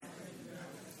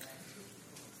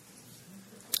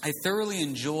I thoroughly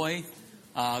enjoy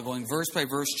going verse by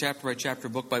verse, chapter by chapter,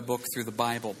 book by book through the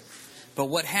Bible. But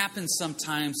what happens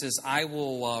sometimes is I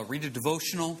will read a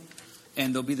devotional,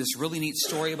 and there'll be this really neat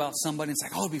story about somebody. It's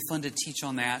like, oh, it'd be fun to teach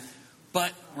on that.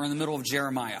 But we're in the middle of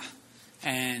Jeremiah.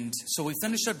 And so we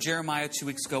finished up Jeremiah 2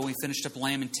 weeks ago. We finished up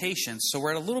Lamentations. So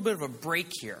we're at a little bit of a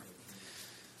break here.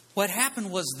 What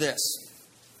happened was this.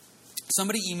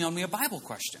 Somebody emailed me a Bible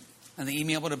question. And they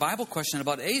emailed me a Bible question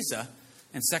about Asa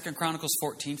in 2 Chronicles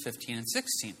 14, 15, and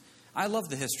 16. I love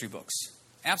the history books.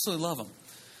 Absolutely love them.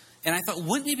 And I thought,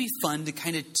 wouldn't it be fun to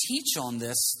kind of teach on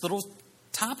this little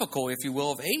topical, if you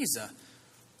will, of Asa?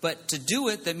 But to do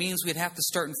it, that means we'd have to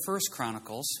start in 1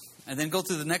 Chronicles and then go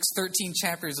through the next 13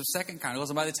 chapters of 2 Chronicles.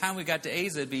 And by the time we got to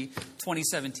Asa, it'd be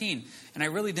 2017. And I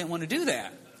really didn't want to do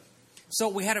that. So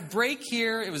we had a break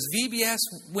here. It was VBS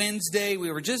Wednesday.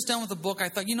 We were just done with the book. I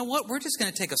thought, you know what? We're just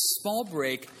going to take a small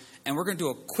break, and we're going to do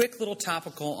a quick little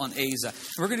topical on Asa.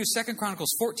 We're going to do 2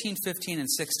 Chronicles 14, 15,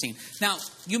 and 16. Now,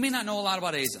 you may not know a lot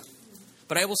about Asa,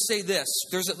 but I will say this.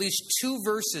 There's at least 2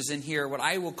 verses in here, what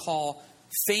I will call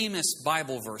famous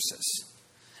Bible verses.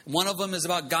 One of them is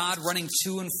about God running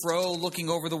to and fro, looking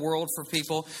over the world for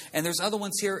people. And there's other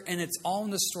ones here, and it's all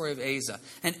in the story of Asa.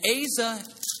 And Asa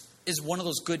is one of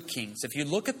those good kings. If you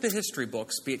look at the history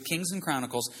books, be it Kings and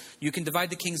Chronicles, you can divide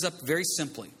the kings up very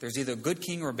simply. There's either a good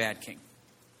king or a bad king.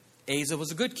 Asa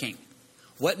was a good king.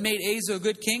 What made Asa a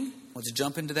good king? Let's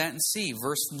jump into that and see.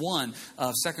 Verse 1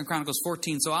 of 2 Chronicles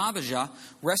 14. So Abijah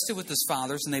rested with his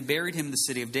fathers, and they buried him in the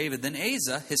city of David. Then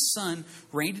Asa, his son,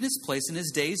 reigned in his place. In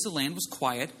his days the land was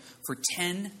quiet for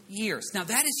 10 years. Now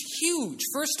that is huge.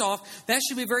 First off, that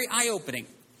should be very eye-opening.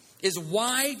 Is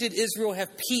why did Israel have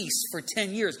peace for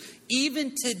 10 years?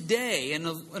 Even today, in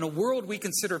a world we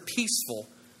consider peaceful,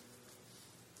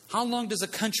 how long does a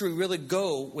country really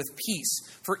go with peace?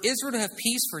 For Israel to have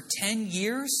peace for 10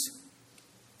 years?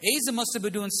 Asa must have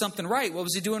been doing something right. What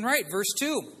was he doing right? Verse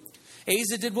 2.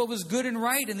 Asa did what was good and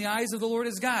right in the eyes of the Lord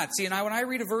his God. See, and when I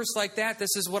read a verse like that,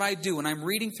 this is what I do. When I'm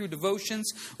reading through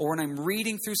devotions or when I'm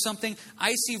reading through something,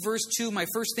 I see verse 2. My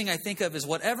first thing I think of is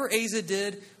whatever Asa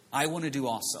did, I want to do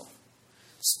also.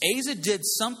 Asa did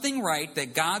something right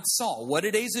that God saw. What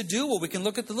did Asa do? Well, we can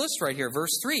look at the list right here.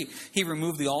 Verse 3. He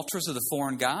removed the altars of the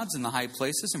foreign gods in the high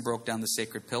places and broke down the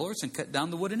sacred pillars and cut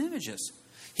down the wooden images.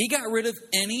 He got rid of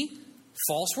any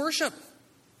false worship.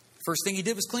 First thing he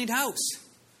did was cleaned house.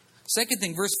 Second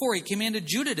thing, verse 4. He commanded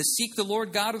Judah to seek the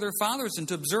Lord God of their fathers and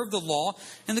to observe the law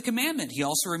and the commandment. He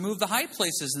also removed the high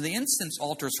places and the incense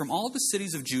altars from all the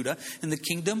cities of Judah, and the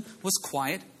kingdom was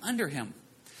quiet under him.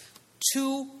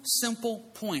 2 simple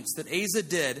points that Asa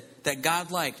did that God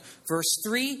liked. Verse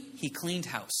 3, he cleaned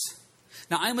house.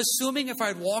 Now, I'm assuming if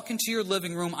I'd walk into your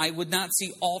living room, I would not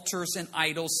see altars and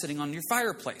idols sitting on your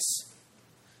fireplace.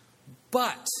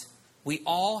 But we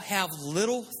all have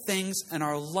little things in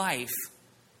our life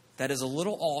that is a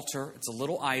little altar, it's a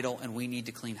little idol, and we need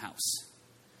to clean house.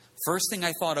 First thing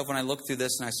I thought of when I looked through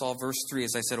this and I saw verse 3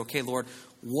 is I said, okay, Lord,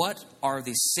 what are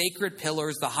the sacred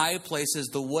pillars, the high places,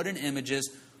 the wooden images?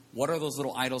 What are those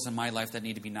little idols in my life that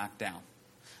need to be knocked down?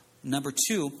 Number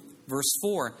 2, verse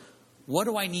 4. What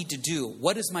do I need to do?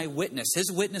 What is my witness?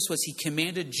 His witness was he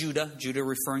commanded Judah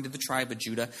referring to the tribe of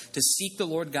Judah, to seek the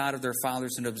Lord God of their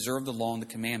fathers and to observe the law and the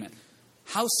commandment.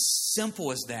 How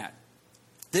simple is that?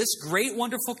 This great,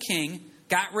 wonderful king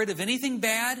got rid of anything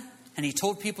bad and he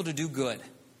told people to do good. Do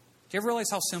you ever realize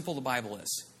how simple the Bible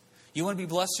is? You want to be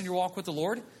blessed in your walk with the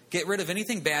Lord? Get rid of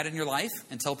anything bad in your life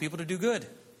and tell people to do good.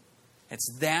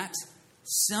 It's that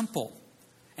simple.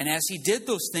 And as he did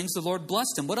those things, the Lord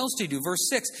blessed him. What else did he do? Verse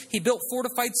 6, he built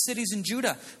fortified cities in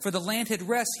Judah, for the land had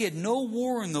rest. He had no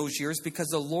war in those years because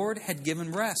the Lord had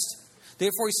given rest.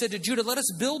 Therefore he said to Judah, let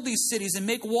us build these cities and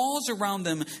make walls around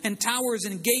them and towers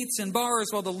and gates and bars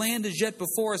while the land is yet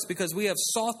before us, because we have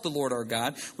sought the Lord our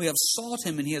God. We have sought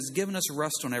him and he has given us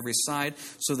rest on every side.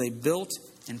 So they built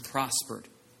and prospered.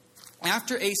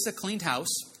 After Asa cleaned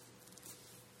house,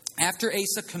 after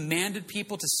Asa commanded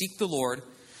people to seek the Lord,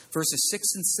 verses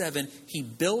 6 and 7, he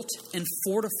built and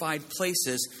fortified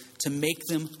places to make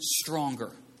them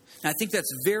stronger. And I think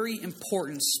that's very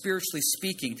important, spiritually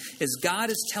speaking, is God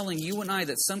is telling you and I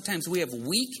that sometimes we have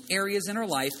weak areas in our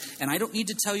life, and I don't need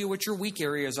to tell you what your weak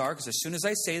areas are, because as soon as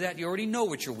I say that, you already know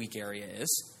what your weak area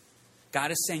is.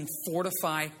 God is saying,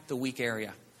 fortify the weak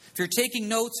area. If you're taking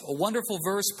notes, a wonderful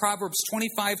verse, Proverbs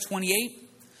 25:28.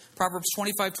 Proverbs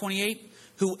 25:28.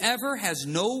 Whoever has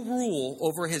no rule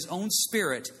over his own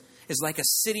spirit is like a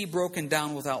city broken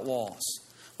down without walls.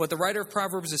 What the writer of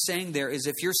Proverbs is saying there is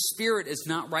if your spirit is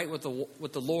not right with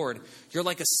the Lord, you're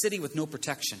like a city with no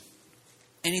protection.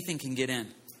 Anything can get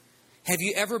in. Have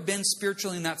you ever been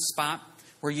spiritually in that spot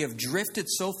where you have drifted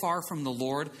so far from the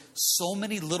Lord, so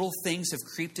many little things have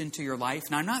creeped into your life.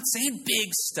 Now, I'm not saying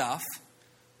big stuff,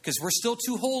 because we're still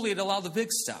too holy to allow the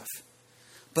big stuff.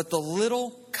 But the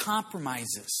little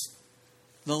compromises,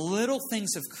 the little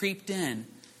things have creeped in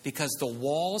because the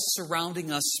walls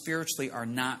surrounding us spiritually are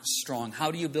not strong. How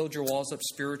do you build your walls up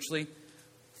spiritually?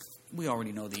 We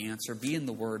already know the answer. Be in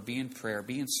the Word, be in prayer,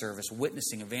 be in service,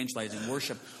 witnessing, evangelizing,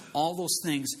 worship. All those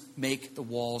things make the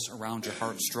walls around your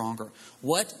heart stronger.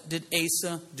 What did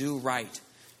Asa do right?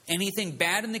 Anything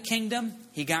bad in the kingdom,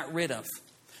 he got rid of.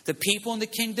 The people in the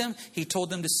kingdom, he told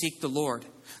them to seek the Lord.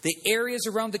 The areas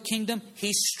around the kingdom,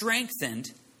 he strengthened,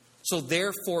 so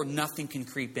therefore nothing can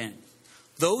creep in.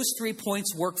 Those 3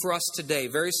 points work for us today.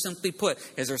 Very simply put,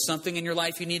 is there something in your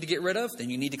life you need to get rid of? Then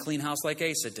you need to clean house like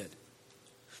Asa did.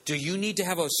 Do you need to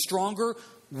have a stronger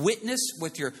witness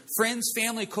with your friends,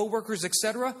 family, co-workers,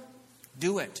 etc.?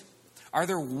 Do it. Are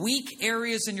there weak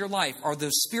areas in your life? Are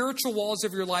the spiritual walls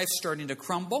of your life starting to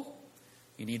crumble?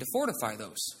 You need to fortify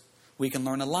those. We can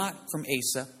learn a lot from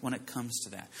Asa when it comes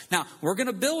to that. Now, we're going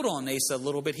to build on Asa a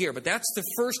little bit here, but that's the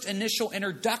first initial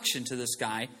introduction to this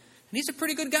guy. And he's a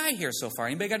pretty good guy here so far.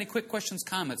 Anybody got any quick questions,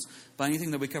 comments about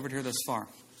anything that we covered here thus far?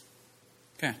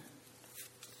 Okay.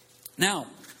 Now,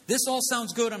 this all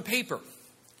sounds good on paper.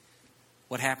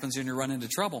 What happens when you run into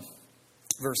trouble?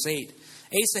 Verse 8.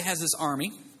 Asa has this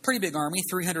army, pretty big army,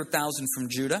 300,000 from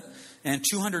Judah and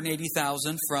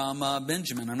 280,000 from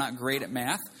Benjamin. I'm not great at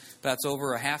math, but that's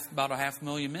over about a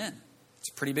 500,000 men. It's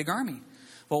a pretty big army.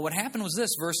 Well, what happened was this,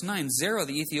 verse 9. Zerah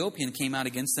the Ethiopian came out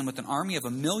against them with an army of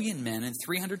 1,000,000 men and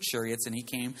 300 chariots, and he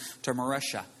came to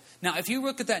Mareshah. Now, if you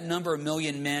look at that number,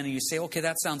 1,000,000 men, and you say, okay,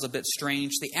 that sounds a bit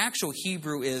strange, the actual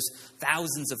Hebrew is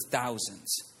thousands of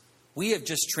thousands. We have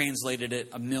just translated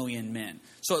it 1,000,000 men.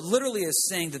 So it literally is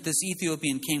saying that this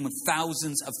Ethiopian came with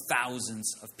thousands of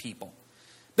people.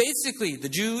 Basically, the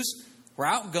Jews were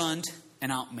outgunned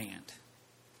and outmanned.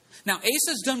 Now,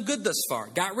 Asa's done good thus far.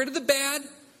 Got rid of the bad,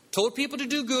 told people to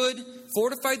do good,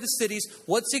 fortified the cities.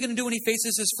 What's he going to do when he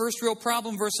faces his first real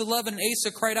problem? Verse 11,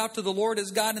 Asa cried out to the Lord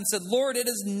his God and said, Lord, it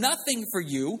is nothing for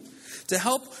you to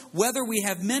help, whether we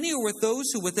have many or with those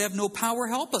who would have no power.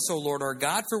 Help us, O Lord our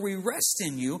God, for we rest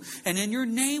in you, and in your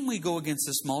name we go against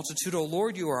this multitude. O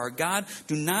Lord, you are our God.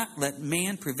 Do not let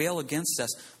man prevail against us.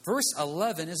 Verse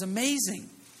 11 is amazing.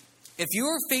 If you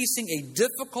are facing a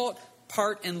difficult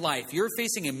part in life, you're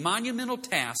facing a monumental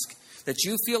task that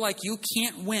you feel like you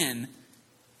can't win,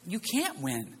 you can't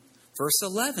win. Verse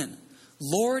 11,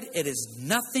 Lord, it is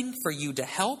nothing for you to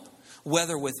help,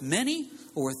 whether with many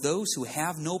or with those who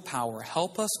have no power.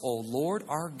 Help us, O Lord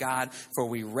our God, for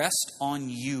we rest on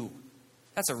you.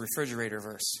 That's a refrigerator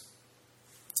verse.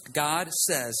 God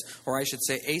says, or I should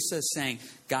say, Asa is saying,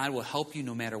 God will help you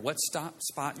no matter what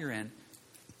spot you're in.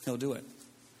 He'll do it.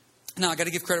 Now, I got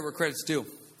to give credit where credit's due.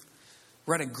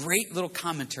 Read a great little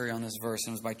commentary on this verse,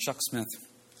 and it was by Chuck Smith.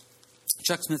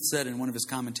 Chuck Smith said in one of his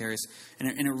commentaries, and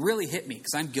it really hit me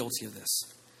because I'm guilty of this.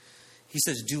 He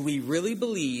says, do we really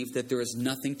believe that there is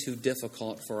nothing too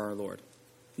difficult for our Lord?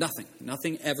 Nothing.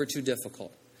 Nothing ever too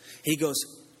difficult. He goes,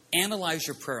 analyze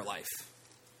your prayer life.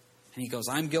 And he goes,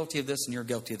 I'm guilty of this and you're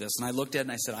guilty of this. And I looked at it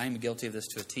and I said, I am guilty of this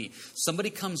to a T.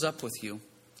 Somebody comes up with you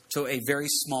to a very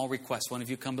small request. One of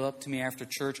you come up to me after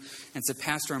church and said,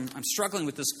 Pastor, I'm struggling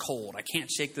with this cold. I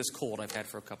can't shake this cold I've had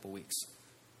for a couple weeks.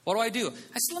 What do?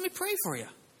 I said, let me pray for you.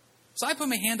 So I put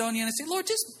my hand on you and I say, Lord,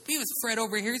 just be with Fred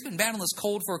over here. He's been battling this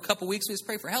cold for a couple weeks. We just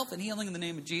pray for health and healing in the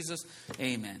name of Jesus.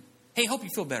 Amen. Hey, hope you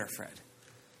feel better, Fred.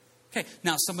 Okay,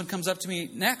 now someone comes up to me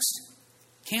next.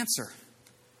 Cancer.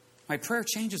 My prayer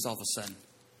changes all of a sudden.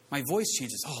 My voice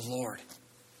changes. Oh, Lord,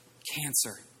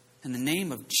 cancer. In the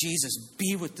name of Jesus,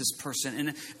 be with this person.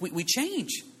 And we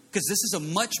change because this is a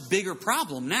much bigger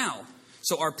problem now.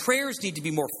 So our prayers need to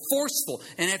be more forceful.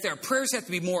 And if our prayers have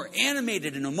to be more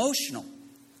animated and emotional.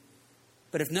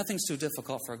 But if nothing's too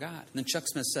difficult for God. And then Chuck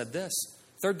Smith said this.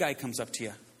 Third guy comes up to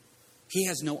you. He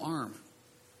has no arm.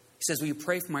 He says, will you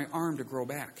pray for my arm to grow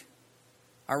back?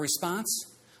 Our response?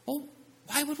 Well,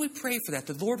 why would we pray for that?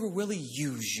 The Lord will really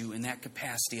use you in that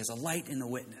capacity as a light and a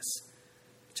witness.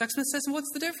 Chuck Smith says,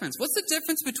 what's the difference? What's the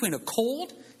difference between a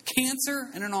cold, cancer,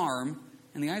 and an arm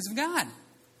in the eyes of God?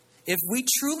 If we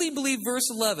truly believe verse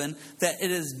 11 that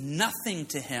it is nothing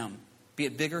to him, be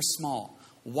it big or small,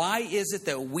 why is it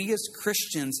that we as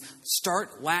Christians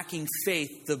start lacking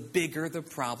faith the bigger the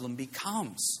problem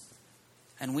becomes?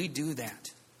 And we do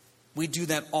that. We do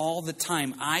that all the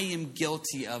time. I am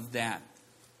guilty of that.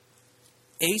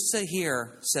 Asa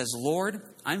here says, Lord,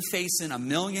 I'm facing a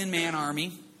 1,000,000-man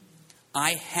army.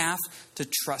 I have to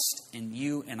trust in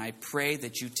you, and I pray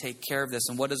that you take care of this.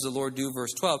 And what does the Lord do?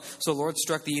 Verse 12. So the Lord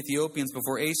struck the Ethiopians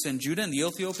before Asa and Judah, and the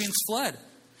Ethiopians fled.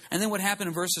 And then what happened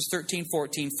in verses 13,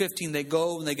 14, 15? They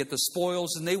go and they get the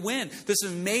spoils and they win. This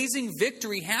amazing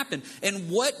victory happened. And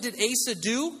what did Asa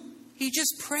do? He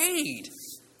just prayed.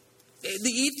 The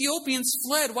Ethiopians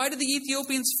fled. Why did the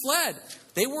Ethiopians fled?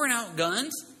 They weren't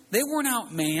outgunned. They weren't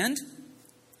outmanned.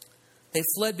 They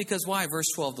fled because why? Verse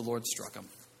 12, the Lord struck them.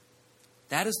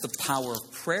 That is the power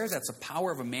of prayer. That's the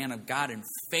power of a man of God in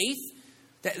faith.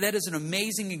 That is an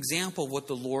amazing example of what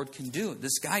the Lord can do.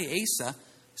 This guy Asa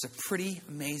is a pretty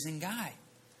amazing guy.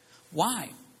 Why?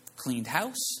 Cleaned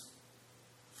house.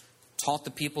 Taught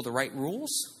the people the right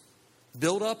rules.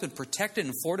 Built up and protected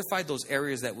and fortified those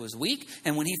areas that was weak.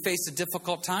 And when he faced a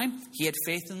difficult time, he had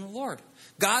faith in the Lord.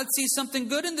 God sees something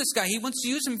good in this guy. He wants to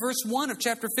use him. Verse 1 of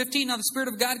chapter 15. Now the Spirit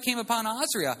of God came upon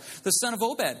Azariah, the son of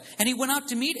Obed. And he went out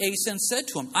to meet Asa and said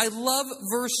to him, I love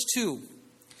verse 2.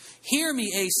 Hear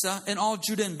me, Asa, and all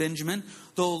Judah and Benjamin.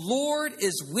 The Lord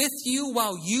is with you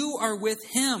while you are with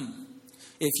him.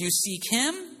 If you seek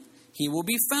him, he will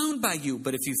be found by you.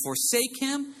 But if you forsake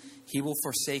him, he will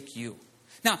forsake you.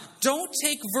 Now, don't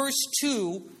take verse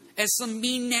 2 as some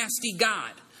mean, nasty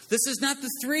God. This is not the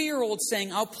 3-year-old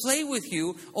saying, I'll play with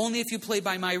you only if you play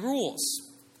by my rules.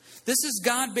 This is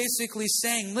God basically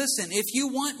saying, listen, if you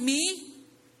want me,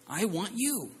 I want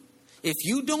you. If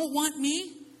you don't want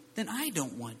me, then I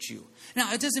don't want you.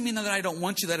 Now, it doesn't mean that I don't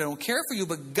want you, that I don't care for you,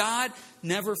 but God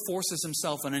never forces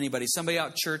himself on anybody. Somebody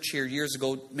out church here years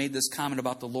ago made this comment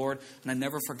about the Lord, and I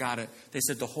never forgot it. They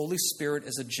said, the Holy Spirit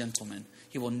is a gentleman.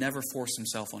 He will never force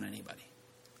himself on anybody.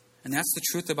 And that's the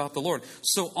truth about the Lord.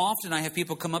 So often I have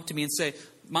people come up to me and say,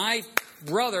 my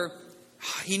brother,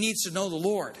 he needs to know the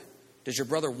Lord. Does your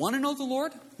brother want to know the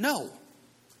Lord? No.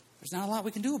 There's not a lot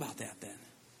we can do about that then.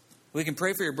 We can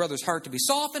pray for your brother's heart to be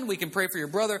softened. We can pray for your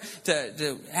brother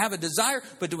to have a desire.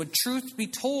 But to truth be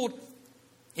told,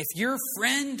 if your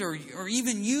friend or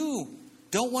even you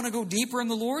don't want to go deeper in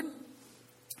the Lord,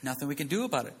 nothing we can do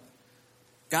about it.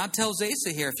 God tells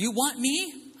Asa here, if you want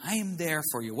me, I am there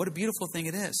for you. What a beautiful thing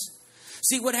it is.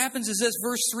 See, what happens is this,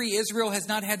 verse 3, Israel has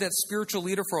not had that spiritual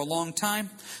leader for a long time.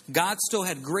 God still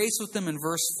had grace with them in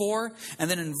verse 4. And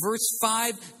then in verse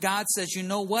 5, God says, you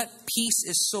know what? Peace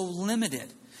is so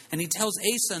limited. And he tells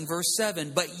Asa in verse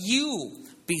 7, but you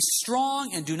be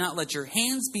strong and do not let your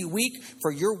hands be weak,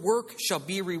 for your work shall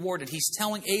be rewarded. He's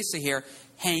telling Asa here,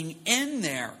 hang in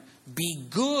there. Be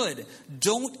good.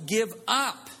 Don't give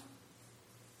up.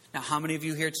 Now, how many of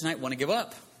you here tonight want to give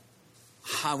up?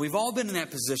 We've all been in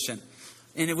that position.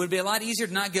 And it would be a lot easier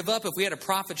to not give up if we had a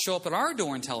prophet show up at our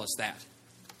door and tell us that.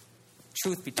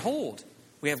 Truth be told,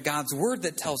 we have God's word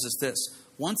that tells us this.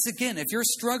 Once again, if you're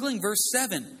struggling, verse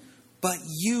 7, but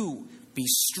you be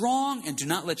strong and do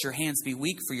not let your hands be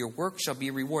weak, for your work shall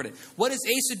be rewarded. What does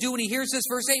Asa do when he hears this?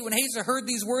 Verse 8, when Asa heard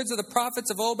these words of the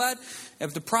prophets of Obed,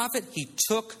 of the prophet, he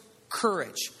took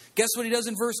courage. Guess what he does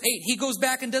in verse 8? He goes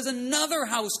back and does another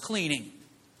house cleaning.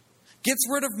 Gets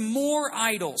rid of more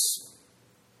idols.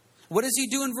 What does he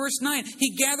do in verse 9?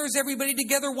 He gathers everybody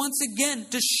together once again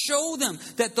to show them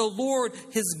that the Lord,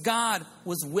 his God,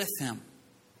 was with him.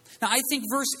 Now, I think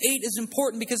verse 8 is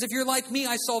important because if you're like me,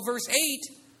 I saw verse 8.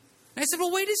 And I said,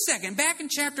 well, wait a second. Back in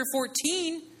chapter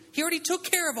 14, he already took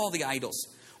care of all the idols.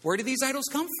 Where did these idols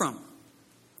come from?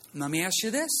 And let me ask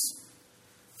you this.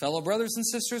 Fellow brothers and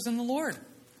sisters in the Lord,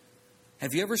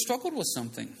 have you ever struggled with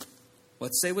something?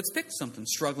 Let's say let's pick something.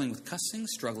 Struggling with cussing,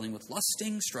 struggling with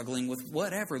lusting, struggling with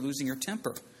whatever, losing your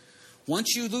temper.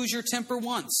 Once you lose your temper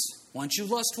once you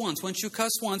lust once you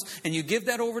cuss once, and you give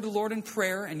that over to the Lord in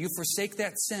prayer and you forsake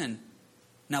that sin,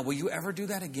 now will you ever do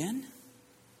that again?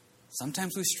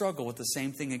 Sometimes we struggle with the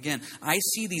same thing again. I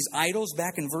see these idols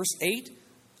back in verse 8.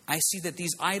 I see that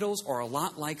these idols are a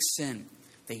lot like sin.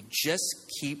 They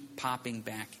just keep popping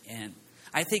back in.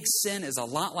 I think sin is a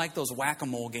lot like those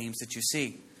whack-a-mole games that you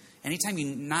see. Anytime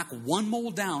you knock one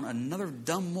mole down, another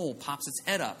dumb mole pops its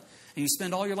head up. And you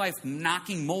spend all your life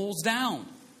knocking moles down.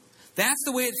 That's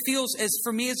the way it feels as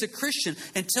for me as a Christian.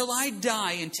 Until I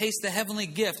die and taste the heavenly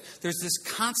gift, there's this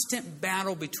constant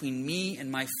battle between me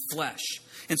and my flesh.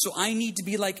 And so I need to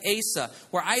be like Asa,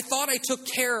 where I thought I took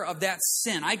care of that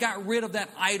sin. I got rid of that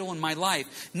idol in my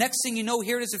life. Next thing you know,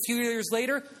 here it is a few years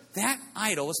later, that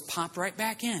idol has popped right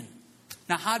back in.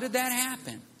 Now, how did that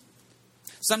happen?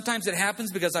 Sometimes it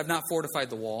happens because I've not fortified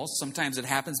the walls. Sometimes it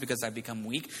happens because I've become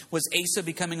weak. Was Asa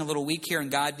becoming a little weak here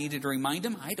and God needed to remind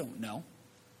him? I don't know.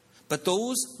 But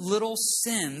those little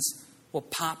sins will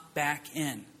pop back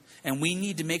in. And we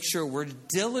need to make sure we're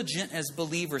diligent as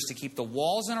believers to keep the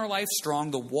walls in our life strong,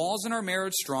 the walls in our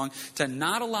marriage strong, to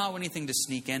not allow anything to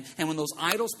sneak in. And when those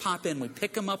idols pop in, we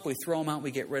pick them up, we throw them out, we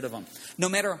get rid of them. No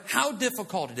matter how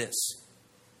difficult it is.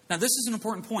 Now, this is an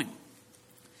important point.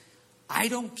 I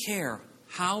don't care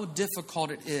how difficult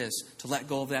it is to let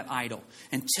go of that idol.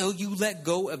 Until you let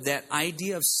go of that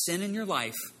idea of sin in your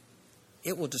life,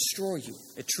 it will destroy you.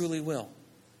 It truly will.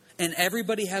 And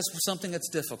everybody has something that's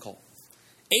difficult.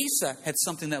 Asa had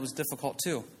something that was difficult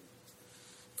too.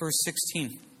 Verse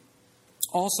 16.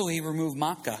 Also he removed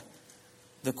Maacah,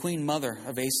 the queen mother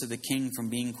of Asa the king, from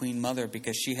being queen mother,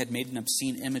 because she had made an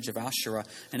obscene image of Asherah.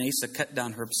 And Asa cut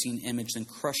down her obscene image, then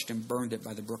crushed and burned it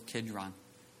by the brook Kidron.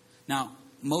 Now,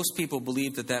 most people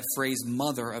believe that that phrase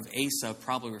mother of Asa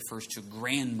probably refers to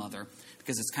grandmother,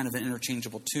 because it's kind of an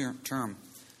interchangeable term.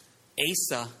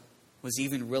 Asa was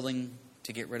even willing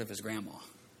to get rid of his grandma,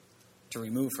 to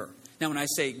remove her. Now, when I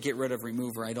say get rid of,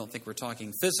 remove her, I don't think we're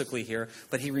talking physically here,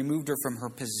 but he removed her from her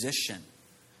position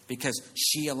because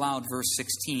she allowed, verse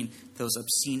 16, those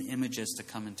obscene images to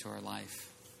come into her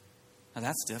life. Now,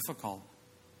 that's difficult.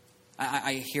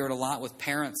 I hear it a lot with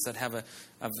parents that have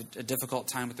a difficult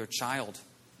time with their child.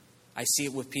 I see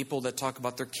it with people that talk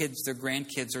about their kids, their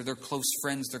grandkids, or their close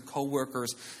friends, their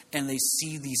coworkers, and they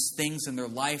see these things in their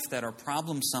life that are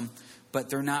problemsome, but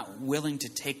they're not willing to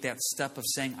take that step of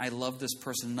saying, I love this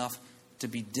person enough to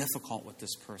be difficult with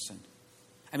this person.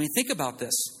 I mean, think about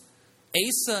this.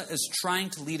 Asa is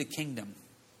trying to lead a kingdom.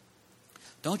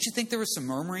 Don't you think there were some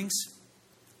murmurings?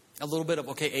 A little bit of,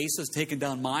 okay, Asa's taken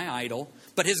down my idol,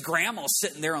 but his grandma's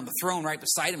sitting there on the throne right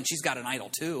beside him, and she's got an idol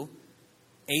too.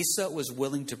 Asa was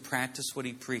willing to practice what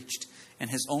he preached. And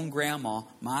his own grandma,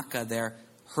 Maacah there,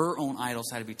 her own idols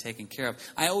had to be taken care of.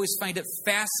 I always find it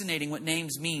fascinating what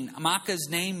names mean. Maacah's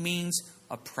name means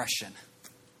oppression.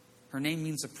 Her name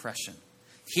means oppression.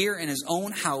 Here in his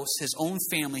own house, his own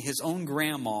family, his own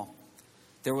grandma,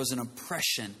 there was an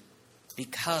oppression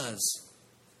because,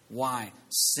 why?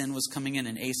 Sin was coming in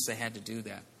and Asa had to do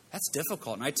that. That's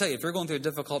difficult. And I tell you, if you're going through a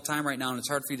difficult time right now and it's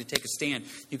hard for you to take a stand,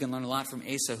 you can learn a lot from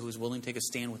Asa, who is willing to take a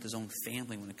stand with his own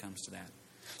family when it comes to that.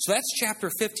 So that's chapter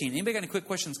 15. Anybody got any quick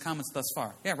questions, comments thus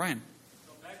far? Yeah, Ryan.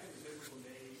 So back in the biblical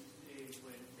days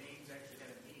when names actually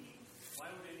had a meaning, why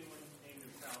would anyone name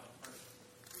their child a person?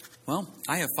 Well,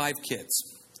 I have 5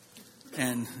 kids.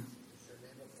 And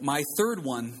my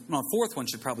fourth one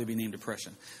should probably be named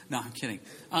Depression. No, I'm kidding.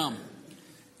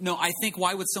 No, I think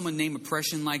why would someone name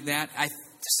oppression like that?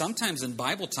 Sometimes in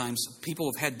Bible times,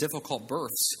 people have had difficult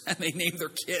births, and they name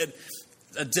their kid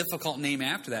a difficult name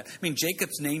after that. I mean,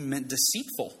 Jacob's name meant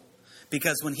deceitful,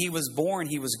 because when he was born,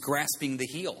 he was grasping the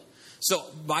heel. So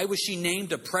why was she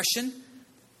named oppression?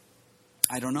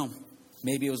 I don't know.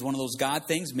 Maybe it was one of those God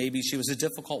things. Maybe she was a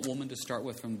difficult woman to start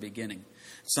with from the beginning.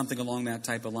 Something along that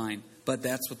type of line. But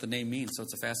that's what the name means, so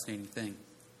it's a fascinating thing.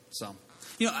 So,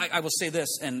 I will say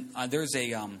this, and there's a...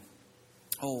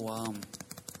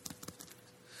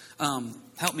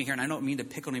 help me here, and I don't mean to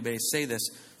pick on anybody to say this,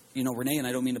 Renee, and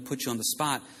I don't mean to put you on the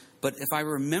spot, but if I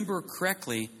remember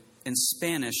correctly, in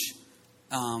Spanish,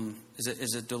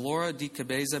 is it Dolora de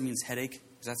Cabeza means headache?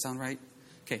 Does that sound right?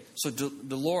 Okay, so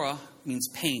Dolora means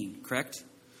pain, correct?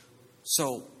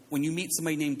 So when you meet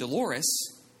somebody named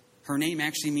Dolores, her name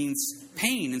actually means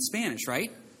pain in Spanish,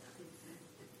 right?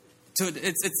 So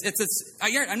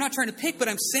I'm not trying to pick, but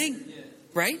I'm saying,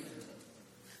 right?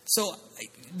 So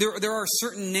there are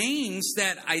certain names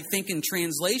that I think in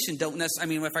translation don't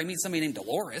necessarily... I mean, if I meet somebody named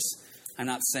Dolores, I'm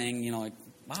not saying,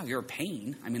 wow, you're a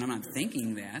pain. I mean, I'm not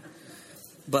thinking that.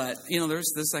 But,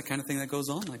 there's that kind of thing that goes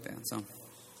on like that. So,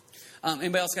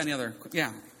 anybody else got any other...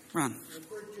 Yeah, Ron. You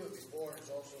referred to it before, it's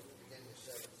also at the beginning of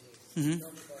 17. Talk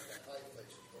about the high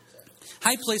places. What's that?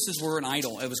 High places were an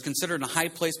idol. It was considered a high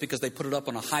place because they put it up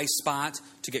on a high spot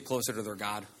to get closer to their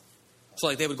God. So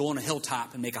like they would go on a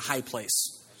hilltop and make a high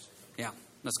place. Yeah,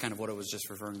 that's kind of what it was just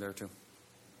referring there to.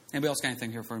 Anybody else got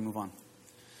anything here before we move on?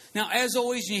 Now, as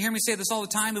always, you hear me say this all the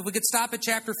time, if we could stop at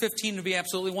chapter 15, it would be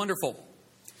absolutely wonderful.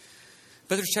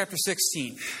 But there's chapter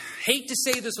 16. Hate to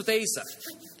say this with Asa.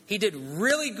 He did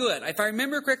really good. If I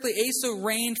remember correctly, Asa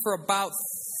reigned for about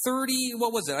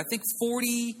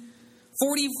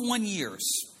 41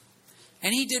 years.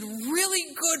 And he did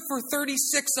really good for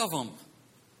 36 of them.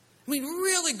 I mean,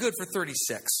 really good for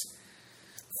 36.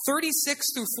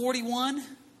 36 through 41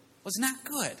 was not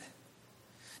good.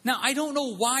 Now, I don't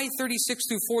know why 36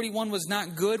 through 41 was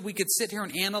not good. We could sit here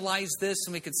and analyze this,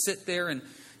 and we could sit there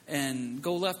and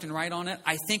go left and right on it.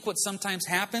 I think what sometimes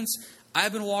happens,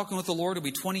 I've been walking with the Lord, it'll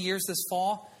be 20 years this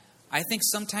fall. I think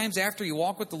sometimes after you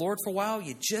walk with the Lord for a while,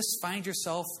 you just find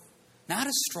yourself Not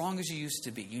as strong as you used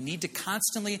to be. You need to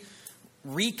constantly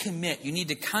recommit. You need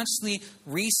to constantly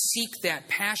re-seek that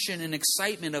passion and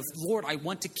excitement of, Lord, I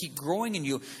want to keep growing in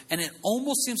you. And it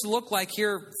almost seems to look like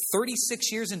here,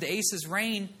 36 years into Asa's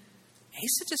reign,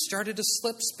 Asa just started to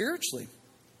slip spiritually.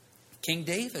 King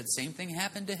David, same thing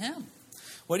happened to him.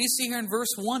 What do you see here in verse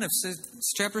 1 of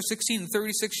chapter 16?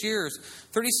 36th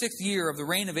year of the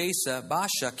reign of Asa,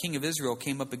 Baasha, king of Israel,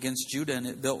 came up against Judah, and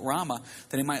it built Ramah,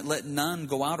 that he might let none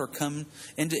go out or come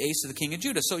into Asa, the king of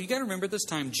Judah. So you got to remember this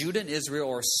time, Judah and Israel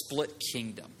are a split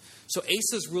kingdom. So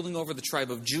Asa is ruling over the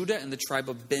tribe of Judah and the tribe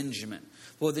of Benjamin.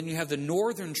 Well, then you have the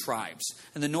northern tribes,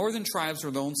 and the northern tribes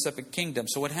are their own separate kingdom.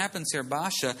 So what happens here,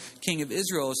 Baasha, king of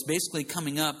Israel, is basically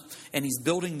coming up, and he's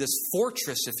building this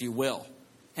fortress, if you will.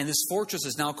 And this fortress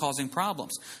is now causing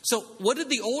problems. So what did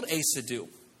the old Asa do?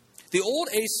 The old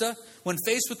Asa, when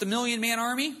faced with the 1,000,000-man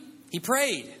army, he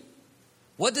prayed.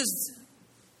 What does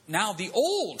now the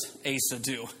old Asa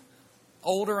do?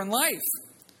 Older in life.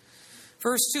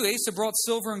 Verse 2, Asa brought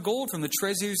silver and gold from the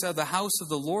treasuries of the house of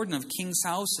the Lord and of king's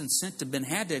house, and sent to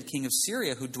Ben-Hadad, king of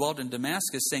Syria, who dwelt in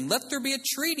Damascus, saying, let there be a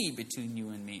treaty between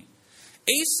you and me.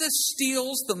 Asa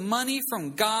steals the money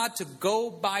from God to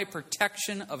go buy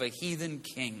protection of a heathen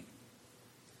king.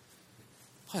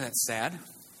 Oh, that's sad.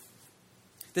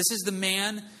 This is the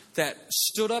man that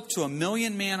stood up to a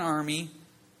 1,000,000-man army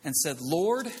and said,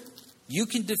 Lord, you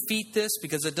can defeat this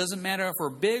because it doesn't matter if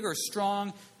we're big or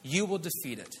strong, you will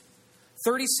defeat it.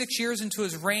 36 years into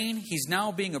his reign, he's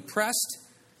now being oppressed.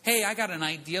 Hey, I got an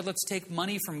idea. Let's take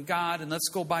money from God and let's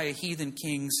go buy a heathen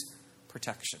king's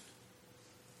protection.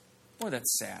 Boy,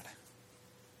 that's sad.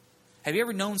 Have you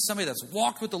ever known somebody that's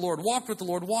walked with the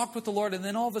Lord, and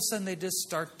then all of a sudden they just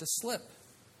start to slip?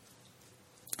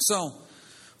 So,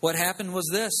 what happened was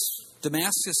this.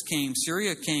 Damascus came,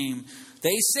 Syria came.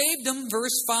 They saved them.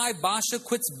 Verse 5, Baasha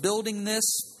quits building this.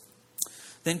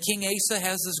 Then King Asa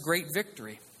has this great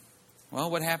victory.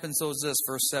 Well, what happens though is this.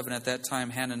 Verse 7, at that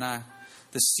time Hananiah,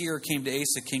 the seer, came to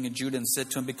Asa, king of Judah, and said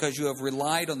to him, because you have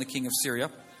relied on the king of Syria,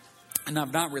 and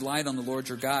have not relied on the Lord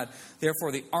your God,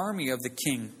 therefore the army of the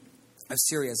king of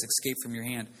Syria has escaped from your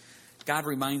hand. God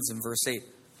reminds him, verse 8,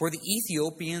 were the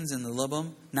Ethiopians in the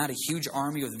Lubim not a huge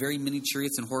army with very many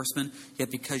chariots and horsemen?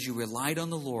 Yet because you relied on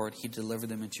the Lord, he delivered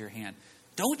them into your hand.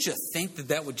 Don't you think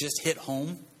that would just hit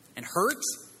home and hurt?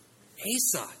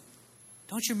 Asa,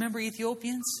 don't you remember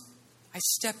Ethiopians? I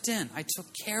stepped in. I took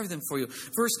care of them for you.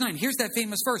 Verse 9, here's that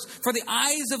famous verse. For the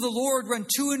eyes of the Lord run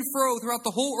to and fro throughout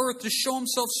the whole earth to show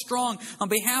himself strong on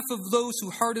behalf of those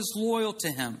whose heart is loyal to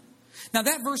him. Now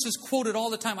that verse is quoted all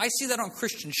the time. I see that on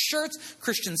Christian shirts,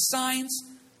 Christian signs.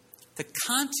 The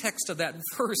context of that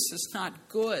verse is not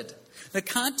good. The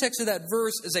context of that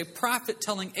verse is a prophet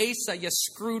telling Asa, you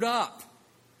screwed up.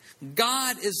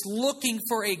 God is looking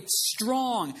for a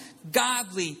strong,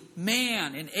 godly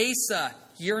man. And Asa,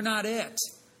 you're not it.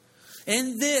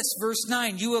 In this, verse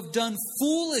 9, you have done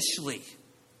foolishly.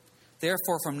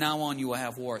 Therefore, from now on, you will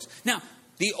have wars. Now,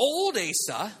 the old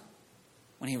Asa,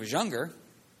 when he was younger,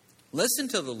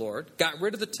 listened to the Lord, got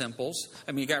rid of the temples,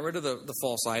 got rid of the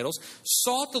false idols,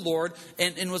 sought the Lord,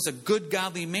 and was a good,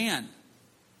 godly man.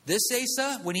 This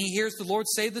Asa, when he hears the Lord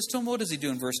say this to him, what does he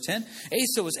do in verse 10?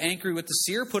 Asa was angry with the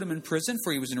seer, put him in prison,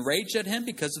 for he was enraged at him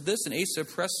because of this, and Asa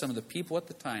oppressed some of the people at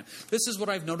the time. This is what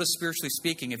I've noticed spiritually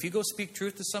speaking. If you go speak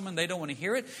truth to someone, they don't want to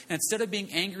hear it, and instead of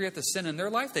being angry at the sin in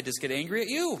their life, they just get angry at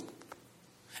you.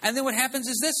 And then what happens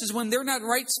is this, is when they're not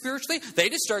right spiritually, they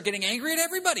just start getting angry at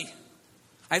everybody.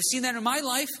 I've seen that in my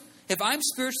life. If I'm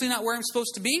spiritually not where I'm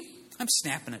supposed to be, I'm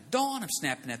snapping at Dawn, I'm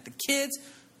snapping at the kids.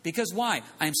 Because why?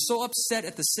 I'm so upset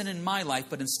at the sin in my life,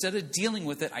 but instead of dealing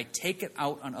with it, I take it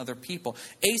out on other people.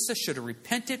 Asa should have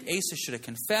repented. Asa should have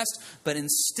confessed. But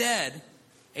instead,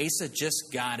 Asa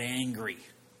just got angry.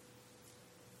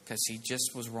 Because he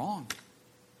just was wrong.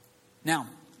 Now,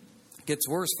 it gets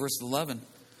worse. Verse 11.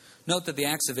 Note that the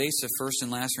acts of Asa, first and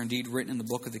last, are indeed written in the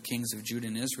book of the kings of Judah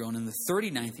and Israel. And in the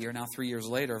 39th year, now 3 years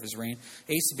later of his reign,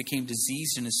 Asa became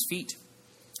diseased in his feet.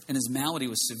 And his malady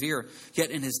was severe. Yet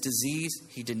in his disease,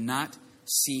 he did not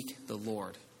seek the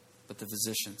Lord, but the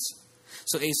physicians.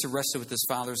 So Asa rested with his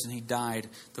fathers, and he died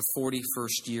the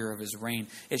 41st year of his reign.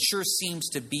 It sure seems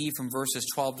to be from verses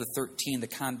 12 to 13, the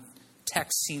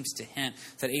context seems to hint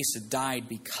that Asa died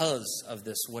because of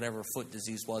this whatever foot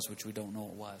disease was, which we don't know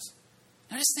it was.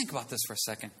 Now just think about this for a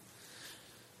second.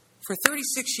 For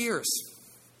 36 years,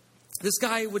 this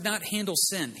guy would not handle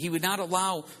sin. He would not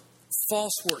allow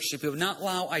false worship. He would not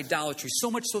allow idolatry,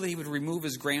 so much so that he would remove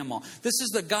his grandma. This is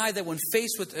the guy that when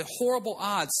faced with horrible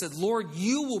odds said, Lord,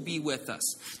 you will be with us.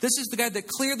 This is the guy that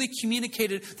clearly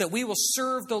communicated that we will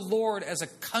serve the Lord as a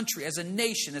country, as a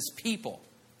nation, as people.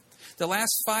 The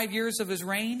last 5 years of his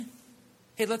reign,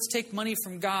 hey, let's take money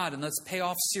from God and let's pay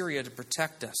off Syria to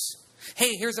protect us.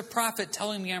 Hey, here's a prophet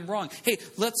telling me I'm wrong. Hey,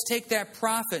 let's take that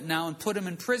prophet now and put him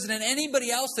in prison. And anybody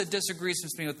else that disagrees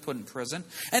with me with put in prison.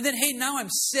 And then, hey, now I'm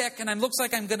sick and it looks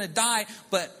like I'm going to die,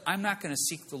 but I'm not going to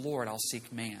seek the Lord. I'll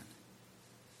seek man.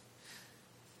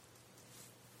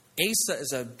 Asa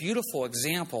is a beautiful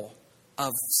example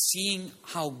of seeing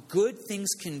how good things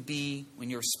can be when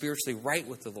you're spiritually right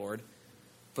with the Lord,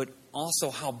 but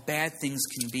also how bad things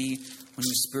can be when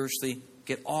you spiritually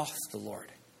get off the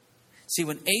Lord. See,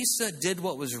 when Asa did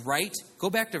what was right, go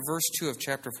back to verse 2 of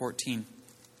chapter 14.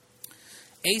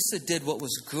 Asa did what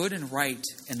was good and right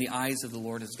in the eyes of the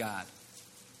Lord his God.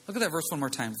 Look at that verse one more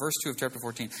time. Verse 2 of chapter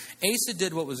 14. Asa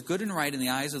did what was good and right in the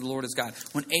eyes of the Lord his God.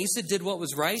 When Asa did what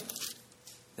was right,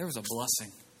 there was a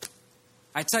blessing.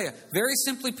 I tell you, very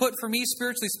simply put for me,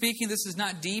 spiritually speaking, this is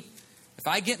not deep. If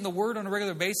I get in the Word on a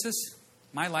regular basis,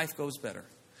 my life goes better.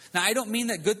 Now, I don't mean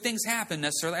that good things happen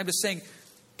necessarily. I'm just saying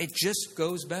it just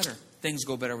goes better. Things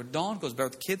go better with Dawn, goes better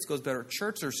with the kids, goes better at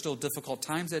church. There's still difficult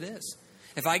times, it is.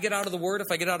 If I get out of the Word, if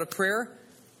I get out of prayer,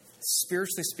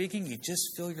 spiritually speaking, you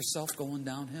just feel yourself going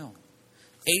downhill.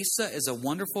 Asa is a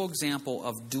wonderful example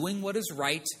of doing what is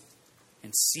right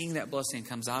and seeing that blessing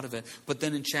comes out of it. But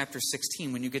then in chapter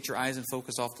 16, when you get your eyes and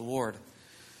focus off the Lord,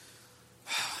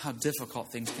 how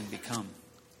difficult things can become.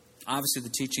 Obviously, the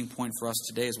teaching point for us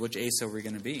today is which Asa we're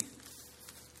going to be.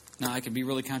 Now, I can be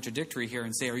really contradictory here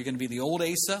and say, are you going to be the old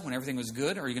Asa when everything was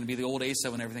good, or are you going to be the old Asa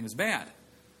when everything was bad?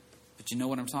 But you know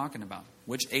what I'm talking about.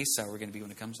 Which Asa we're going to be when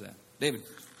it comes to that. David.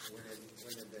 Wouldn't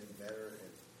it have been better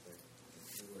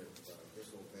if you would have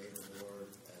disobeyed the Lord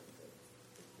at the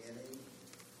beginning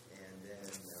and then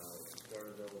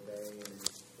started obeying and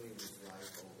completed his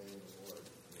life obeying the Lord?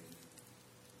 I mean,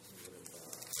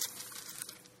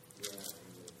 he would have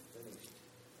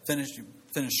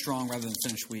Finish strong rather than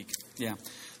finish weak. Yeah.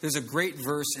 There's a great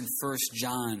verse in 1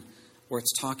 John where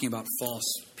it's talking about false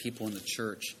people in the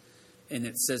church. And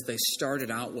it says they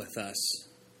started out with us,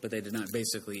 but they did not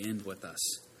basically end with us.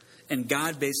 And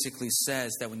God basically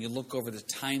says that when you look over the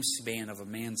time span of a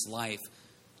man's life,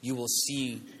 you will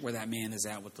see where that man is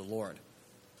at with the Lord.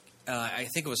 I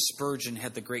think it was Spurgeon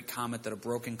had the great comment that a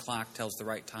broken clock tells the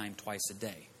right time twice a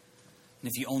day. And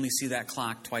if you only see that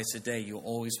clock twice a day, you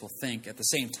always will think, at the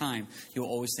same time, you'll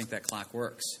always think that clock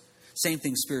works. Same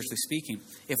thing spiritually speaking.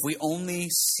 If we only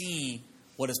see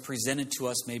what is presented to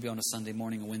us maybe on a Sunday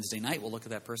morning or Wednesday night, we'll look at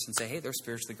that person and say, hey, they're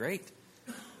spiritually great.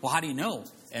 Well, how do you know?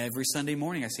 Every Sunday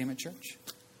morning I see them at church.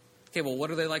 Okay, well, what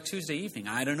are they like Tuesday evening?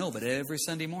 I don't know, but every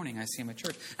Sunday morning I see them at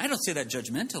church. I don't say that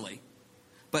judgmentally.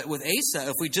 But with Asa,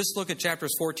 if we just look at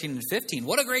chapters 14 and 15,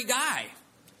 what a great guy.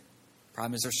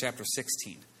 Problem is there's chapter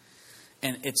 16.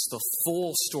 And it's the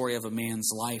full story of a man's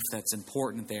life that's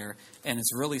important there. And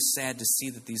it's really sad to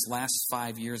see that these last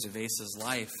 5 years of Asa's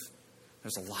life,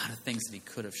 there's a lot of things that he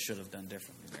could have, should have done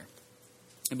differently there.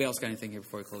 Anybody else got anything here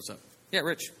before we close up? Yeah,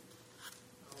 Rich.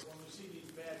 When we see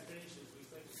these bad finishes, we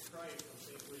think of Christ and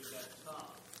think we've got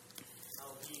top.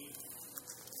 How he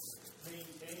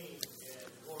maintained and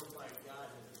glorified God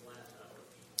in his last hour.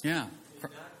 Yeah. He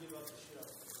did not give up the show.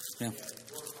 Yeah.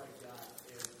 He glorified God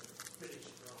and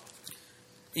finished strong.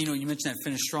 You know, you mentioned that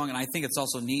finish strong, and I think it's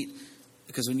also neat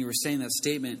because when you were saying that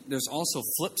statement, there's also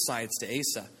flip sides to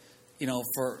Asa. You know,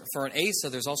 for an Asa,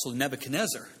 there's also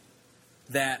Nebuchadnezzar.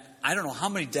 That I don't know how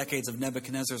many decades of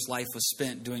Nebuchadnezzar's life was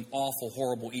spent doing awful,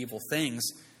 horrible, evil things,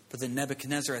 but then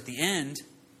Nebuchadnezzar at the end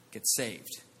gets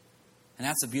saved. And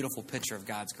that's a beautiful picture of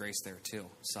God's grace there too.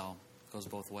 So it goes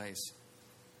both ways.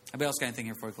 Anybody else got anything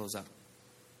here before we close up?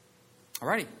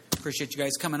 Alrighty. Appreciate you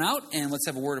guys coming out, and let's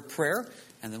have a word of prayer,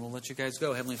 and then we'll let you guys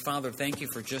go. Heavenly Father, thank you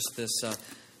for just this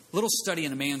little study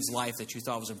in a man's life that you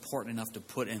thought was important enough to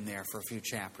put in there for a few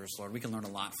chapters, Lord. We can learn a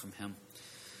lot from him.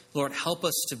 Lord, help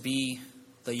us to be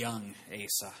the young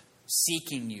Asa,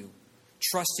 seeking you,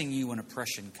 trusting you when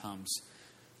oppression comes.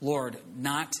 Lord,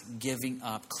 not giving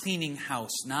up, cleaning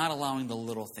house, not allowing the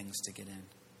little things to get in.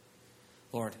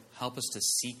 Lord, help us to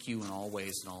seek you in all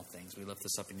ways and all things. We lift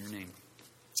this up in your name.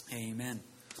 Amen.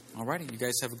 All righty, you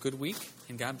guys have a good week,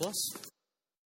 and God bless.